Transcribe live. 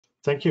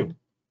Thank you.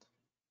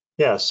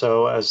 Yeah,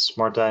 so as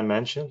Martijn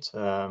mentioned,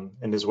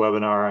 in this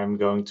webinar, I'm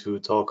going to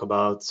talk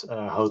about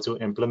how to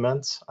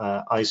implement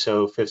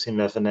ISO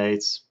 15118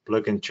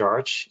 plugin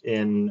charge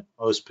in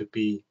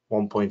OCPP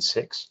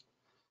 1.6.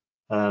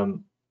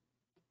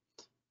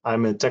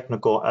 I'm a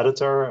technical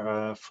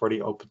editor for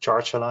the Open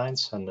Charge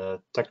Alliance, and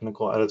the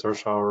technical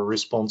editors are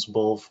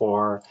responsible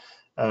for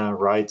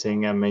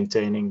writing and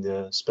maintaining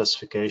the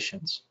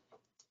specifications.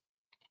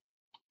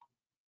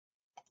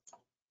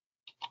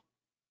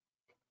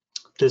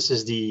 This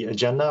is the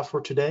agenda for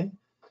today.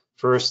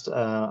 First,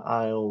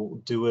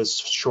 I'll do a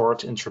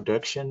short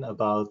introduction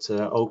about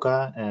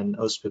OCA and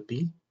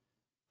OCPP.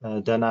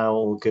 Then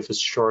I'll give a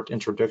short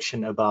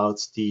introduction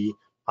about the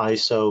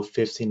ISO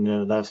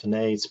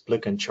 15118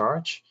 plugin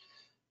charge.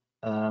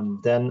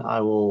 Then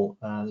I will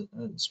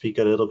speak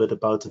a little bit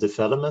about the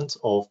development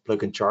of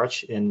plugin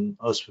charge in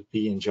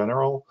OCPP in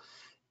general.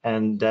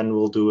 And then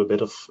we'll do a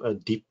bit of a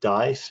deep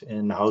dive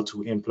in how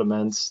to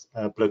implement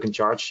plugin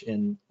charge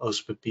in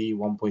OCPP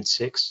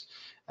 1.6.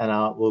 And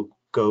I will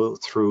go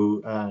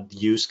through the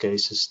use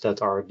cases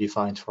that are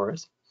defined for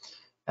it.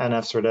 And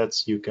after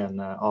that, you can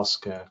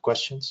ask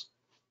questions.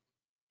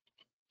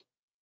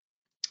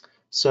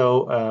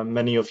 So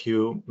many of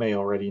you may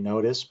already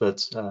know this,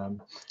 but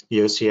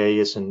the OCA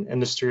is an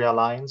industry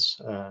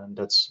alliance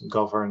that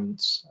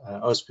governs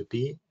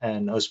OCPP,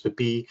 and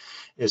OCPP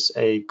is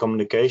a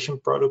communication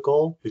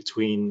protocol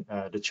between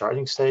the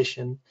charging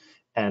station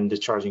and the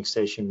charging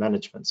station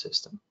management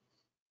system.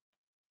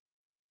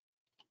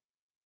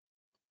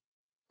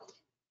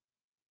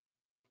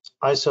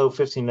 ISO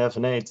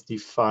 15118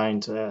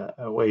 defined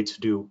a way to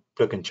do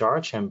plugin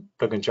charge, and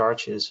plugin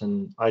charge is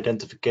an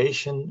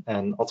identification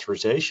and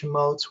authorization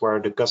mode where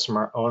the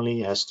customer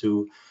only has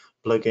to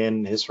plug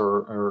in his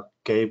or her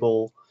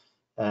cable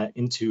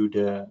into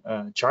the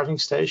charging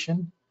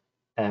station,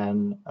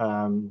 and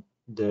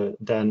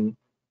then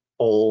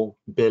all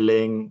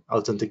billing,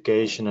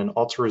 authentication, and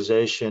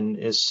authorization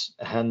is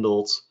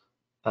handled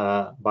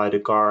by the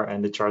car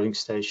and the charging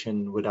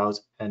station without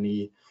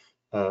any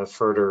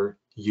further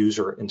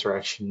user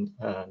interaction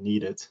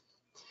needed.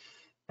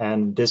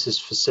 And this is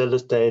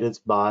facilitated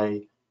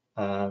by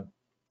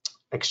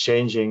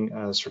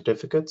exchanging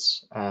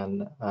certificates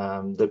and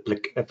the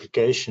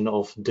application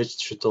of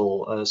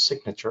digital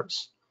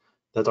signatures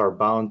that are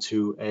bound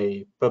to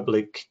a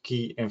public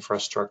key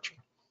infrastructure,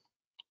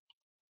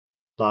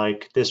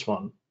 like this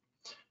one.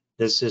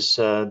 This is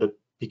the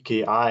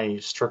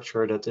PKI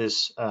structure that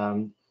is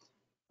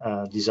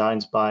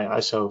designed by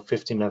ISO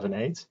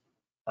 15118.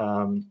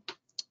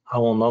 I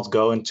will not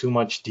go into too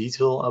much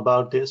detail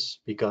about this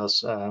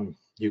because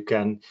you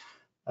can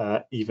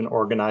even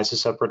organize a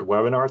separate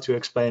webinar to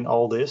explain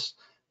all this.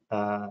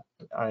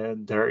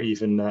 There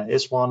even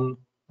is one,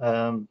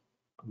 but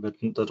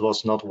that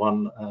was not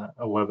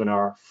a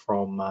webinar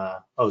from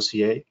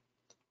OCA.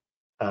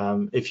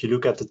 If you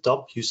look at the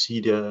top, you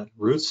see the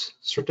root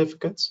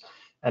certificates.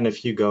 And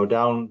if you go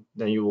down,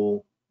 then you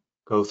will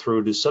go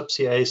through the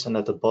sub-CAs, and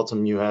at the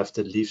bottom you have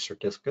the leaf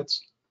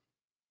certificates.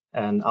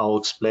 And I'll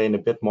explain a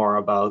bit more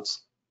about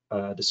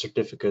the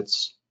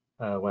certificates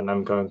when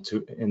I'm going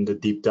to in the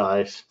deep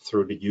dive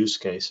through the use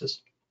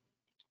cases.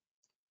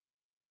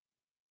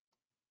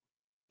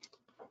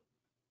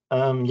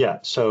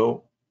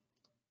 So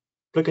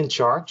plugin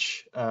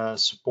charge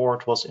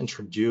support was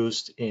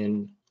introduced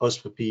in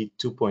OCPP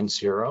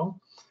 2.0.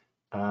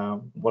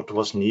 What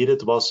was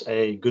needed was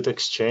a good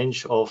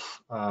exchange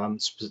of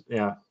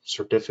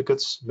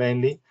certificates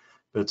mainly,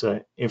 but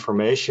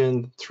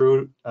information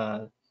through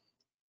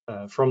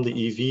from the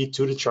EV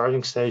to the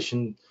charging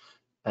station,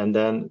 and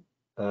then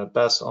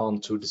passed on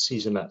to the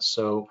CSMS.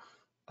 So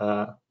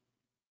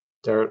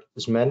there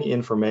is many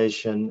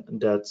information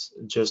that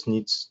just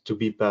needs to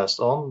be passed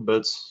on,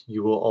 but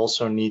you will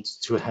also need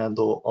to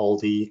handle all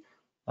the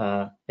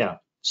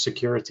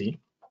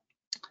security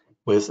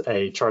with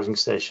a charging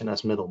station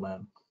as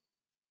middleman.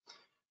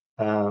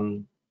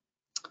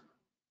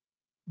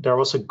 There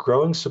was a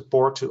growing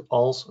support to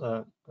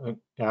also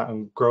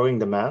growing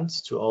demand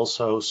to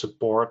also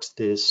support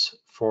this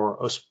for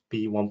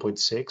OCPP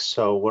 1.6.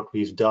 So what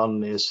we've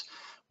done is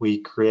we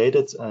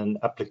created an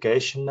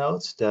application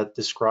note that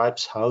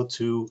describes how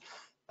to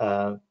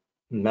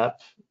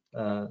map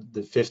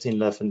the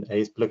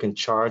 15118 plugin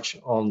charge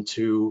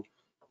onto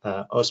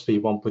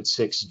OCPP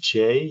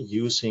 1.6J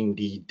using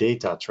the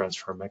data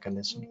transfer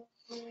mechanism.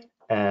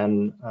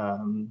 And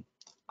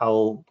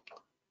I'll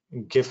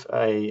give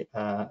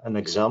an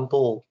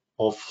example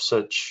of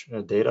such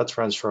a data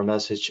transfer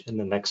message in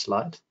the next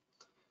slide.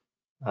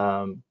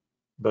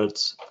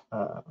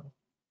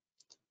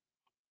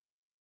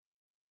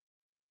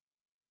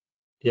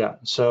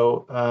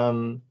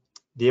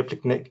 The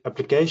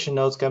application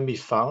note can be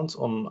found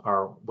on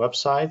our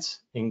website,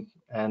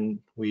 and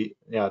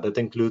that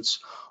includes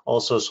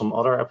also some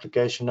other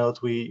application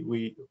note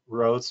we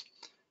wrote,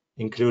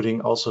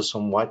 including also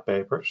some white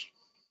papers.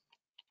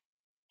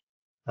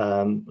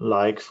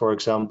 Like, for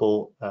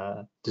example,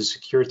 the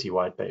security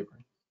white paper.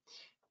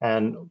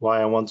 And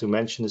why I want to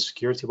mention the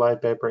security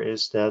white paper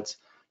is that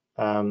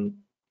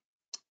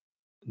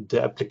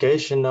the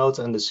application note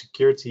and the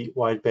security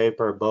white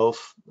paper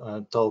both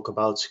talk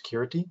about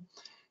security.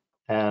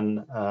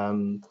 And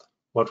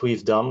what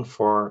we've done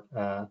for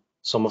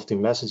some of the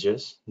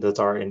messages that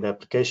are in the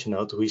application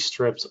note, we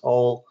stripped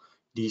all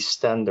the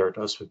standard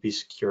OCPP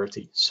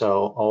security.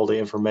 So all the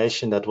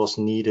information that was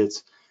needed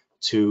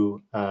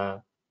to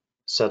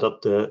set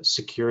up the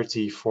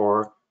security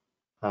for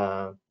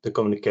the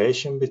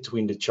communication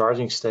between the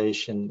charging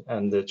station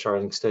and the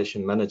charging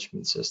station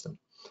management system,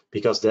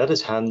 because that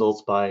is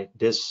handled by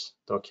this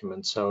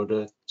document, so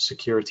the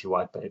security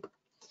white paper.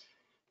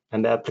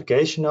 And the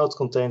application note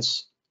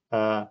contains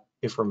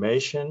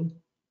information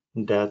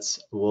that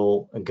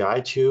will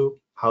guide you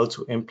how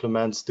to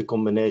implement the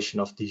combination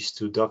of these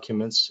two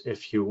documents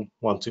if you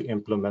want to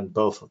implement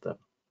both of them.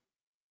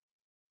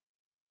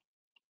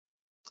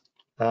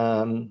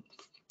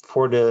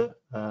 For the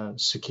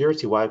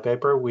security white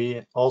paper,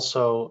 we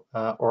also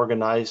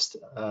organized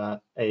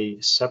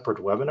a separate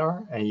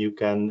webinar, and you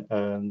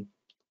can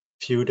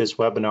view this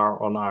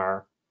webinar on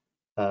our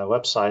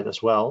website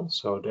as well.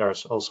 So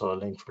there's also a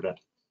link for that.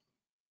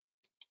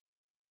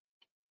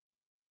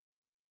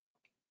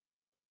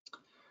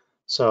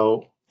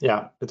 So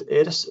yeah, it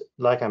is,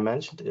 like I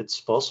mentioned, it's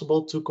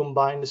possible to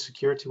combine the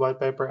security white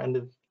paper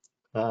and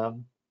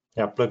the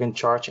plug-in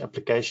charge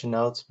application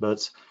note,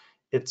 but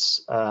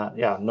it's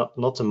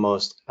not the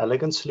most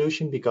elegant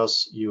solution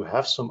because you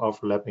have some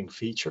overlapping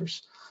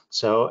features.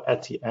 So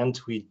at the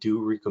end, we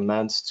do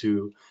recommend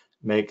to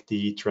make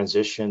the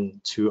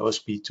transition to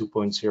OCPP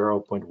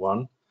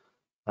 2.0.1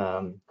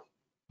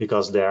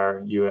 because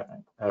there you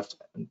have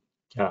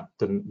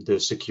the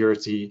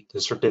security,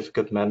 the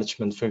certificate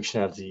management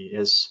functionality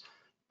is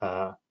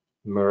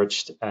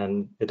merged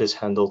and it is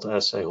handled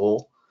as a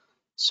whole.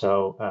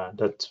 So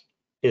that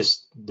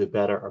is the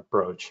better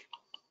approach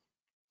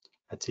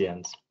at the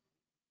end.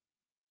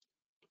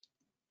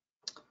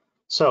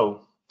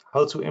 So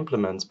how to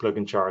implement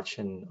plug-in charge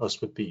in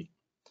OCPP?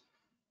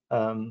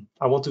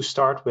 I want to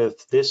start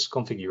with this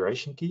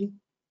configuration key.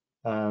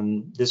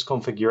 This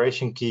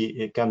configuration key,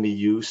 it can be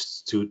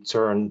used to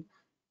turn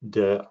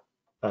the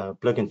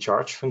plug-in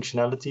charge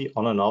functionality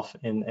on and off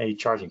in a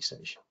charging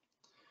station.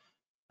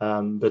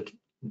 But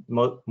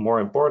more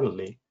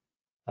importantly,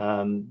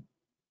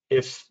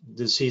 if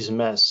the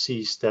CSMS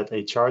sees that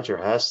a charger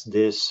has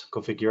this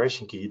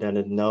configuration key, then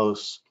it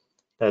knows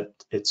that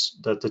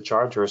the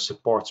charger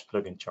supports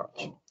plug-in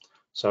charge.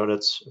 So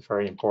that's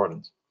very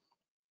important.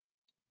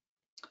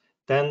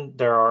 Then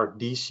there are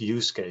these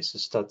use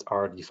cases that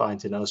are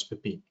defined in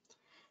OCPP.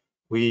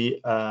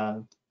 We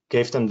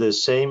gave them the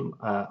same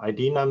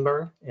ID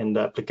number in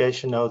the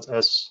application note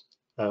as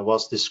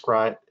is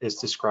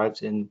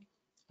described in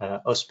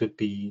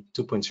OCPP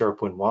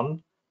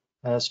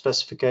 2.0.1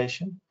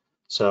 specification.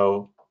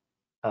 So,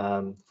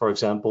 for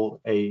example,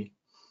 A02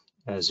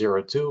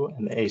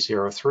 and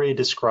A03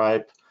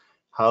 describe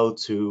how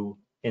to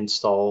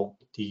install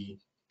the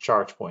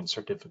charge point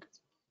certificate.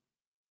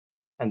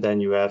 And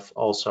then you have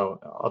also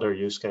other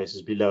use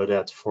cases below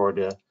that for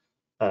the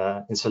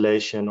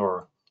installation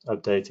or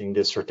updating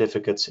the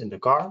certificates in the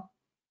car.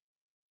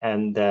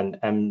 And then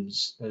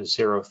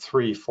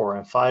M03, 4,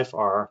 and 5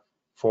 are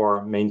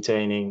for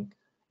maintaining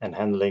and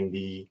handling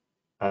the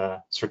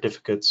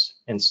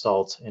certificates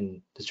installed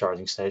in the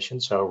charging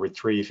station. So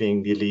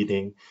retrieving,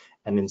 deleting,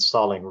 and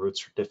installing root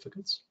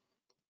certificates.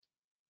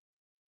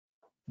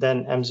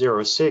 Then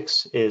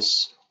M06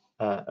 is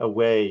a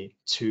way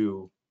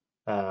to,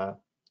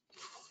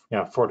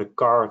 for the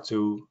car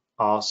to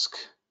ask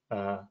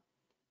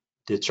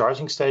the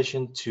charging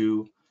station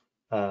to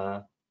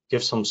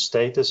give some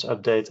status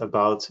update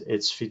about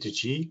its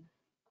V2G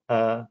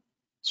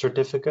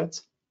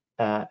certificate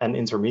and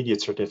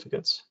intermediate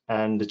certificates.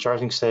 And the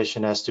charging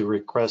station has to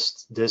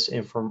request this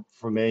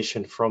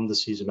information from the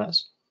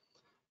CSMS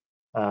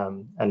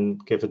and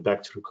give it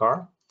back to the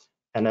car.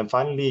 And then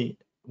finally,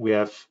 we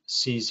have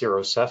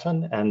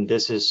C07, and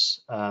this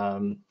is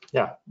the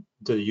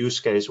use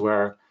case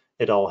where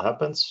it all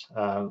happens.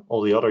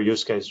 All the other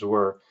use cases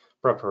were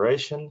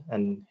preparation,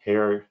 and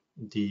here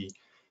the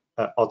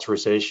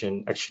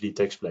authorization actually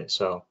takes place.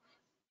 So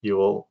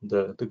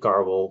the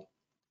car will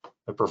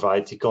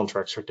provide the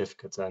contract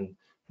certificate, and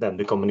then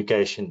the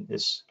communication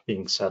is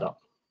being set up.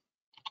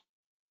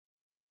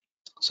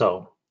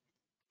 So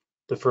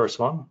the first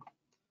one,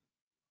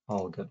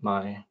 I'll get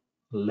my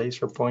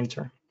laser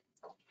pointer.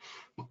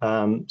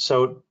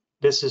 So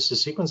this is the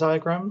sequence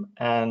diagram,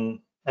 and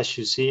as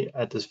you see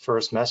at the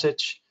first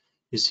message,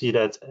 you see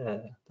that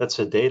that's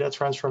a data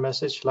transfer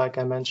message, like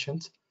I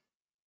mentioned,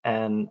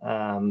 and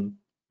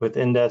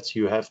within that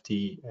you have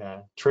the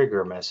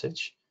trigger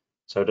message.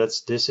 So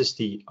this is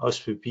the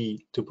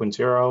OCPP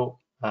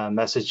 2.0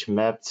 message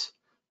mapped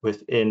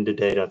within the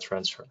data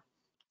transfer.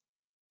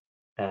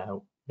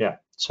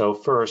 So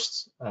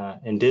first,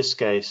 in this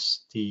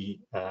case, the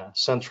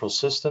central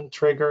system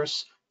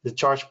triggers the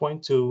charge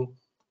point to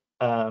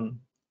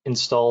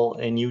install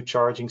a new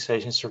charging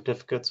station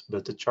certificate,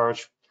 but the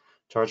charge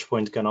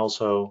point can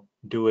also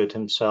do it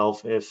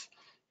himself if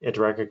it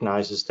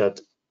recognizes that,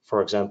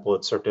 for example,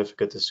 its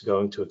certificate is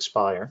going to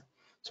expire.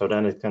 So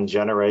then it can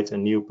generate a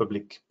new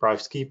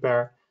public-private key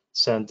pair,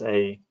 send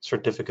a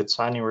certificate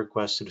signing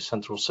request to the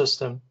central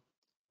system,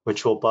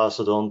 which will pass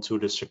it on to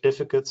the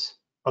certificate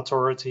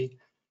authority,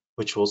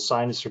 which will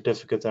sign the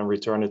certificate and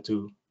return it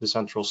to the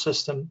central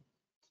system.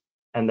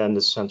 And then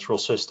the central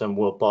system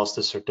will pass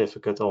the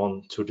certificate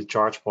on to the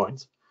charge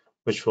point,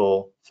 which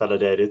will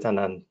validate it and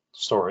then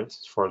store it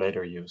for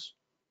later use.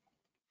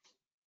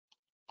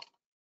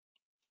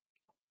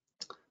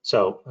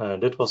 So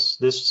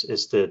this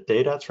is the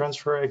data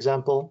transfer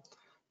example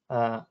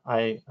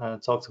I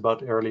talked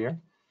about earlier.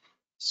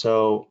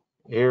 So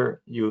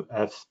here you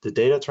have the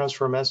data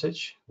transfer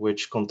message,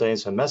 which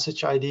contains a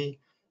message ID,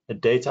 a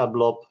data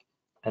blob,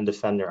 and the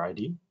vendor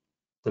ID.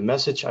 The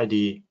message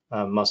ID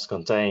must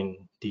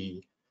contain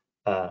the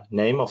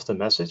name of the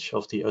message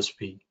of the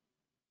OCP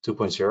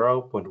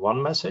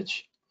 2.0.1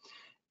 message,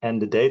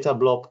 and the data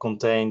blob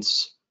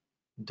contains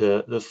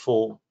the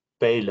full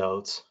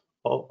payload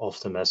of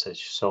the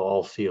message, so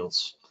all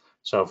fields.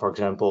 So for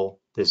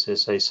example, this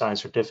is a signed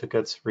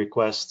certificate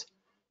request,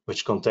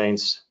 which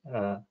contains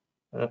a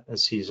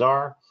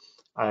CSR.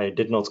 I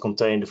did not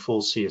contain the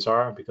full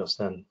CSR because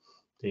then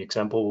the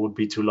example would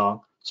be too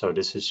long. So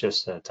this is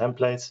just a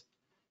template,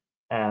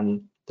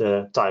 and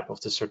the type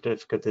of the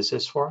certificate this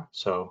is for.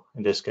 So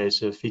in this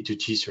case, a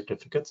V2G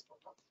certificate.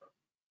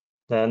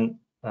 Then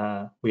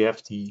we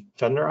have the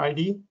vendor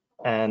ID,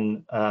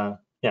 and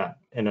yeah,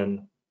 in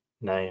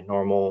a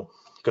normal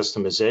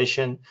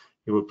customization,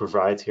 you would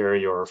provide here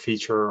your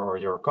feature or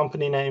your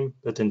company name,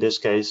 but in this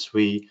case,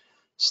 we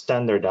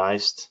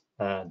standardized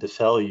the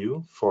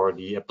value for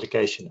the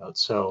application node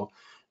so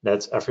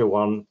that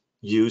everyone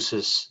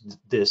uses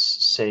this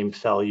same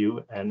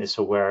value and is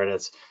aware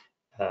that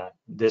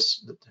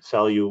this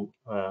value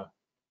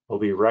will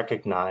be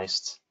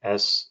recognized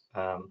as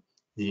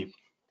the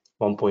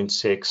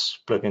 1.6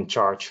 plug-in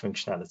charge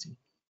functionality.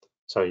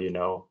 So you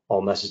know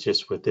all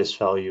messages with this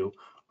value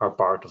are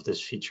part of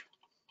this feature.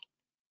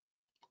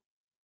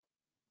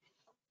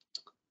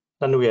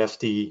 Then we have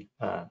the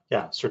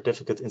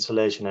certificate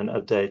installation and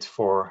update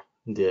for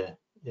the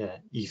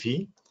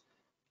EV.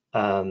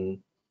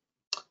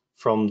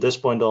 From this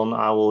point on,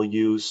 I will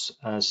use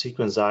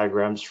sequence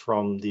diagrams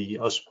from the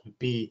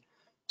OCPP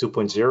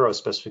 2.0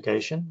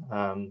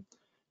 specification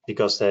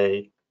because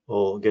they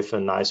will give a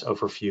nice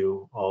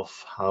overview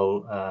of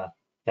how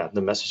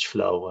the message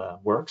flow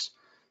works.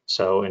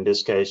 So in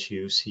this case,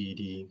 you see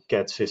the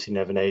get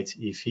 15.8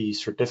 EV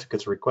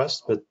certificate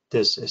request, but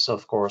this is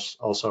of course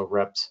also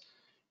wrapped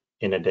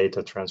in a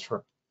data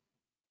transfer.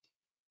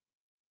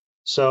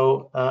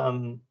 So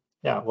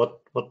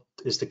what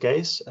is the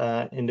case?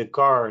 In the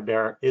car,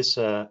 there is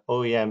a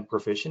OEM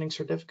provisioning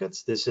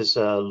certificate. This is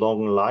a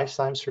long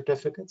lifetime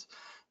certificate,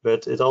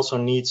 but it also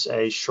needs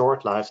a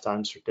short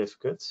lifetime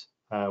certificate,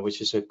 which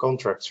is a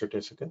contract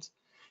certificate.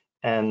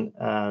 And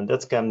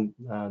that can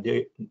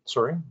the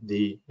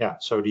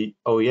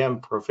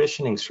OEM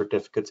provisioning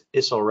certificate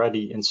is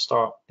already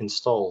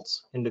installed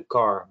in the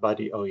car by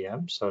the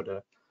OEM, so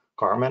the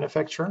car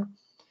manufacturer.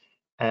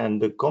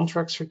 And the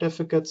contract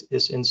certificate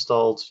is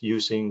installed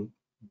using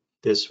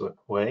this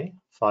way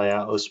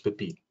via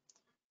OCPP.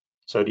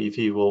 So the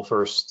EV will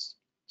first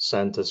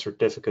send a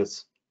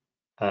certificate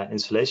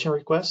installation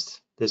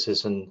request. This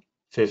is an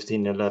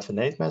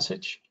 15.11.8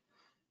 message.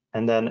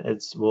 And then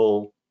it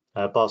will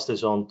pass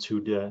this on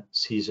to the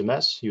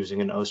CSMS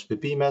using an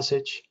OCPP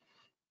message.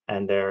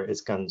 And there it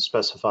can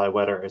specify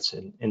whether it's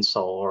an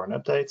install or an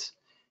update.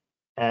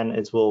 And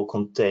it will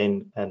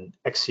contain an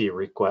XC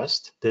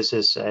request. This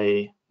is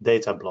a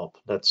data blob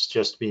that's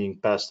just being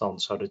passed on,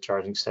 so the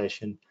charging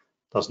station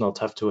does not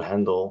have to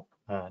handle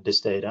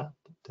this data.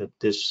 That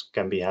this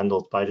can be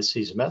handled by the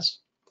CSMS.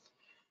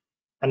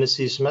 And the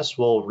CSMS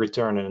will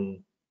return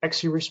an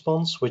XC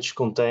response, which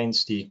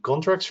contains the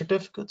contract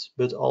certificate,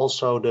 but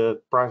also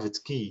the private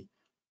key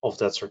of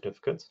that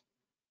certificate.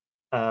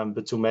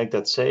 But to make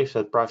that safe,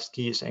 that private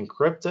key is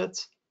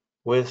encrypted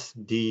with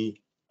the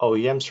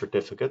OEM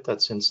certificate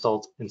that's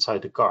installed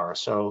inside the car.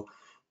 So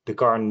the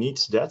car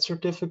needs that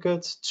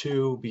certificate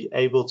to be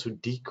able to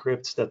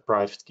decrypt that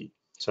private key.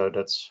 So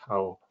that's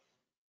how,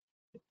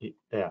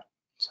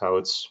 that's how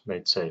it's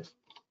made safe.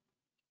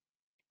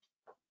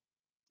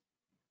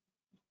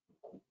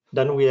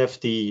 Then we have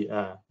the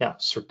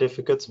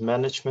certificate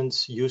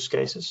management use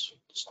cases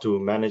to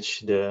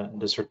manage the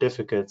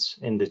certificates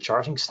in the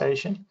charging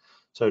station.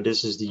 So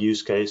this is the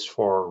use case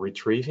for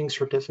retrieving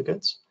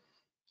certificates.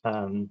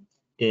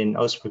 In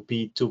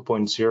OCPP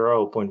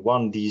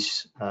 2.0.1,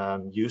 these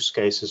use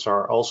cases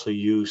are also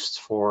used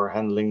for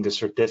handling the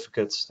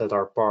certificates that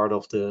are part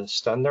of the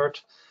standard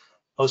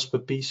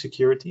OCPP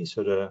security,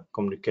 so the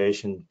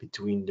communication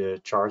between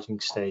the charging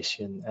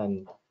station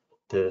and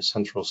the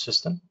central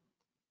system.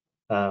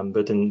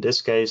 But in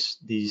this case,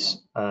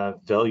 these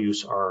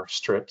values are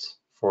stripped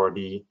for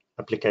the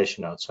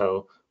application node.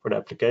 So for the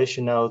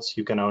application nodes,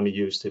 you can only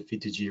use the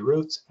V2G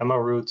root, MO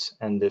root,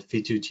 and the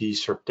V2G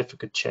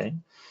certificate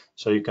chain.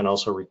 So you can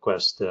also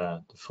request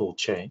the full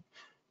chain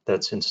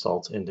that's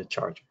installed in the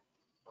charger.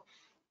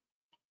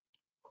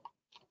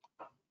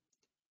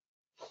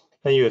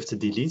 Then you have the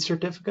delete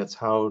certificate.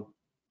 How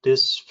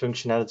this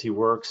functionality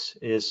works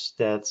is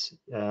that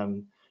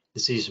the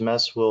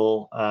CSMS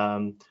will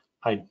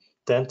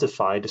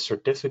identify the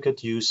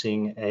certificate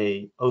using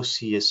a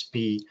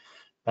OCSP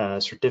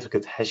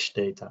certificate hash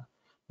data,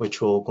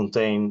 which will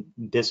contain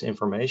this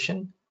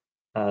information.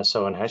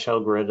 So an hash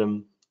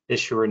algorithm,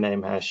 issuer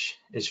name hash,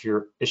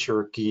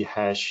 issuer key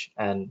hash,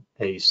 and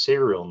a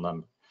serial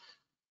number.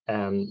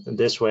 And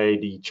this way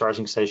the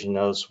charging station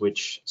knows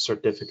which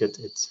certificate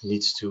it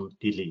needs to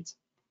delete.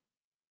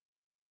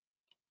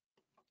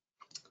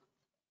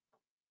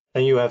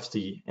 Then you have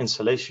the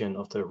installation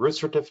of the root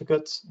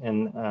certificate.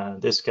 In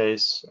this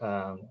case,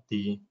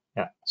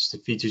 it's the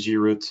V2G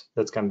root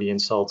that can be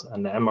installed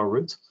and the MO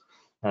root.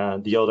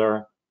 The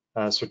other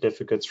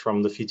certificates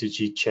from the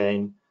V2G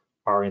chain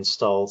are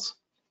installed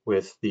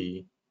with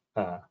the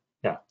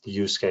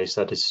use case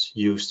that is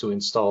used to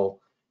install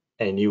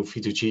a new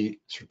V2G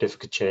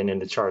certificate chain in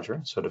the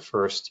charger. So the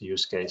first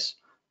use case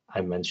I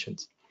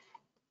mentioned.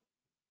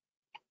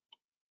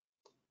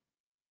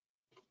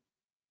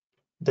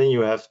 Then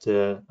you have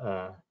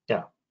the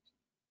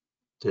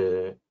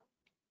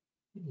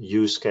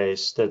use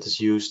case that is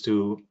used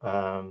to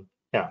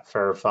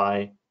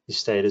verify the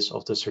status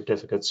of the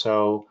certificate.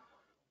 So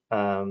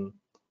when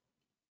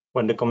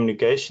the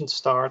communication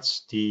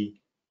starts, the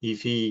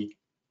EV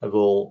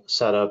will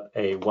set up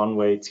a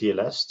one-way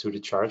TLS to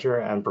the charger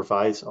and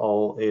provide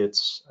all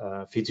its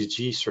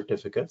V2G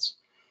certificates.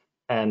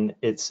 And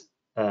it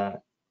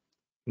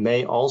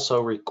may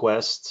also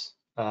request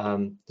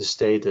the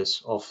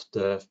status of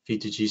the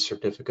V2G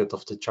certificate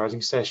of the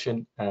charging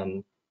station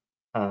and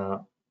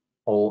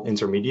all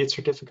intermediate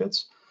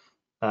certificates.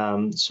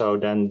 So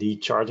then the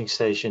charging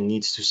station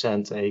needs to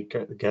send a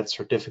get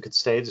certificate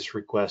status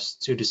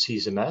request to the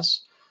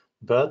CSMS,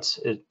 but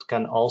it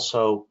can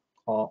also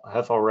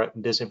have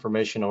this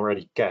information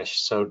already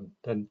cached, so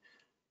then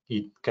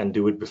it can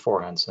do it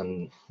beforehand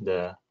and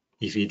the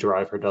EV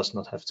driver does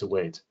not have to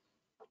wait.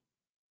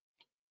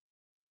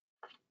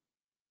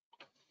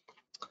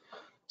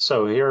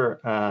 So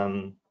here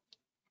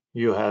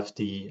you have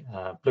the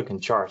plug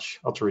and charge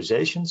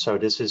authorization. So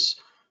this is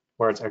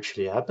where it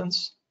actually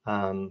happens.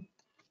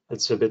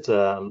 It's a bit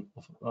of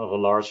a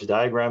large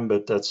diagram,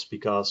 but that's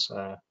because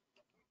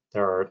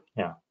there are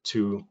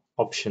two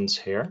options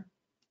here.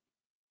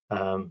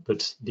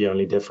 But the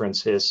only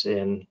difference is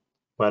in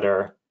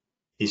whether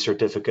the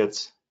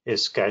certificate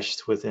is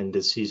cached within the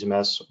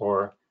CSMS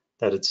or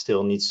that it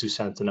still needs to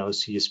send an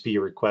OCSP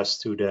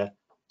request to the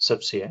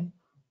sub-CA.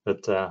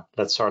 But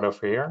let's start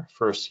over here.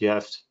 First, you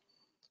have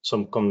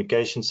some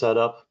communication set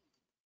up,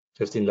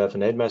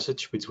 15.11.8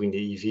 message between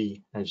the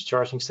EV and the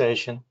charging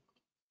station.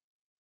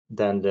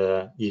 Then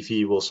the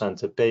EV will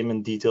send a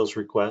payment details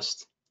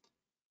request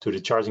to the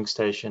charging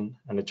station,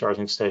 and the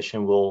charging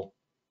station will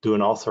do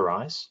an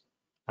authorize,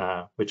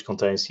 which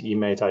contains the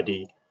eMate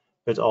ID,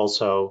 but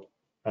also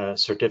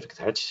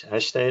certificate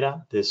hash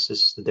data. This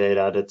is the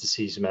data that the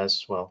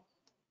CSMS,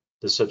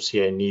 the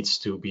sub-CA needs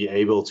to be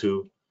able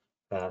to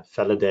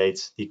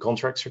validate the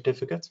contract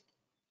certificate.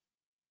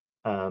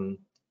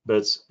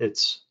 But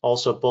it's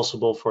also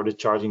possible for the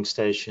charging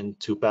station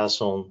to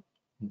pass on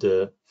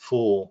the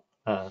full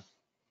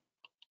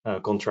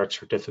contract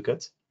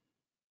certificate,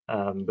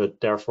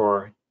 but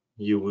therefore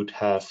you would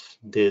have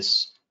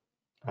this,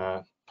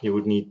 you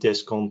would need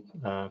this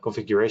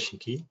configuration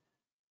key,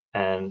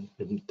 and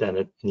then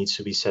it needs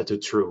to be set to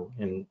true,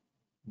 and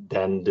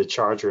then the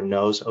charger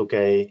knows,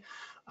 okay,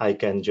 I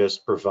can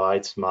just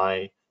provide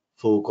my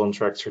full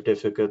contract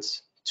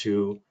certificate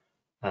to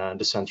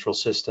the central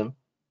system.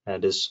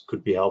 And this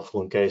could be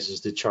helpful in cases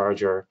the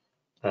charger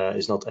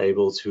is not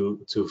able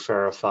to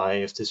verify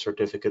if the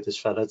certificate is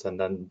valid, and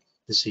then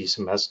the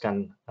CSMS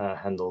can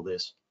handle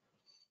this.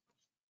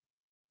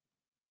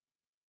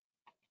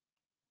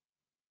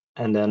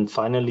 And then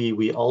finally,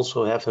 we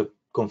also have a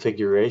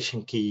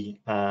configuration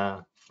key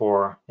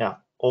for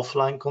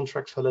offline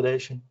contract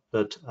validation,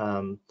 but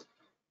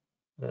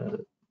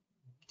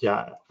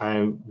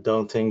I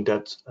don't think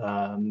that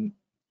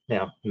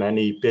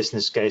many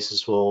business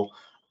cases will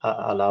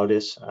allow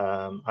this.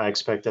 I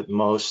expect that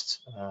most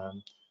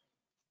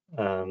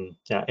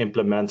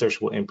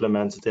implementers will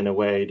implement it in a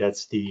way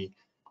that the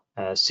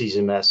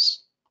CSMS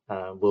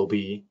will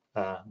be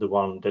the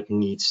one that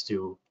needs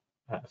to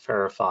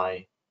verify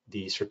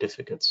the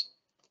certificates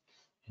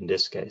in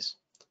this case.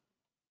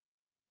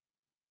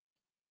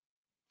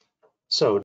 So